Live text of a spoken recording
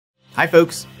Hi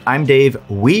folks, I'm Dave,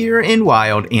 we're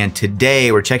Enwild, and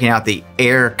today we're checking out the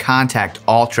Aircontact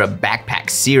Ultra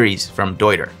Backpack Series from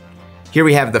Deuter. Here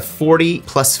we have the 40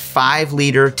 plus 5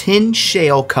 liter tin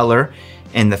shale color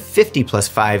and the 50 plus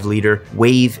 5 liter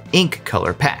wave ink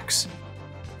color packs.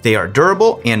 They are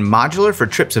durable and modular for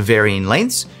trips of varying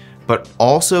lengths, but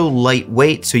also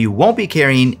lightweight so you won't be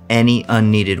carrying any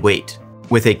unneeded weight.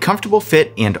 With a comfortable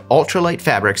fit and ultralight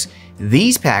fabrics,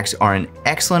 these packs are an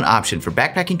excellent option for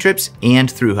backpacking trips and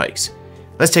through hikes.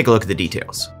 Let's take a look at the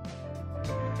details.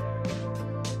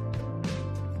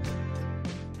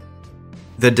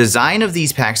 The design of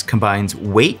these packs combines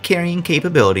weight carrying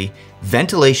capability,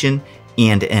 ventilation,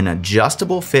 and an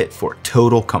adjustable fit for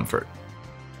total comfort.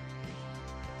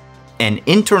 An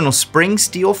internal spring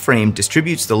steel frame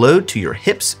distributes the load to your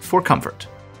hips for comfort.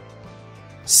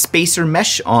 Spacer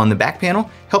mesh on the back panel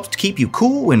helps to keep you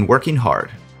cool when working hard.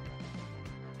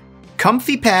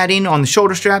 Comfy padding on the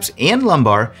shoulder straps and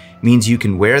lumbar means you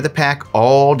can wear the pack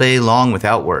all day long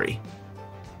without worry.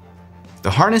 The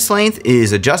harness length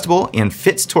is adjustable and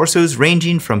fits torsos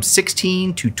ranging from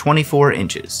 16 to 24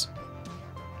 inches.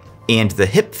 And the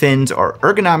hip fins are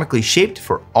ergonomically shaped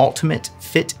for ultimate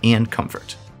fit and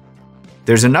comfort.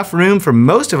 There's enough room for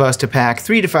most of us to pack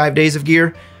 3 to 5 days of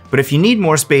gear, but if you need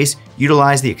more space,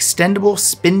 utilize the extendable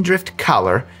spindrift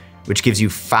collar, which gives you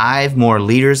 5 more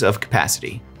liters of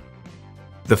capacity.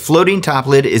 The floating top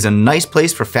lid is a nice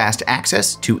place for fast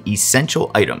access to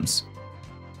essential items.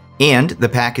 And the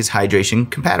pack is hydration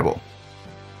compatible.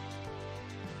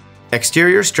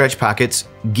 Exterior stretch pockets,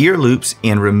 gear loops,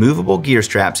 and removable gear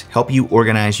straps help you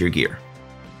organize your gear.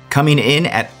 Coming in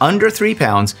at under 3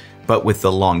 pounds, but with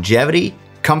the longevity,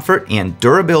 comfort, and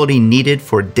durability needed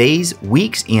for days,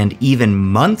 weeks, and even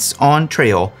months on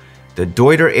trail, the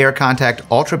Deuter Aircontact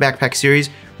Ultra Backpack Series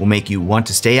will make you want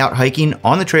to stay out hiking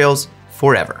on the trails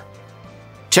forever.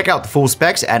 Check out the full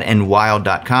specs at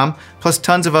enwild.com, plus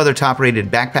tons of other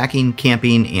top-rated backpacking,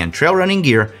 camping, and trail running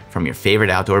gear from your favorite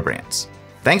outdoor brands.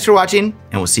 Thanks for watching,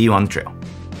 and we'll see you on the trail.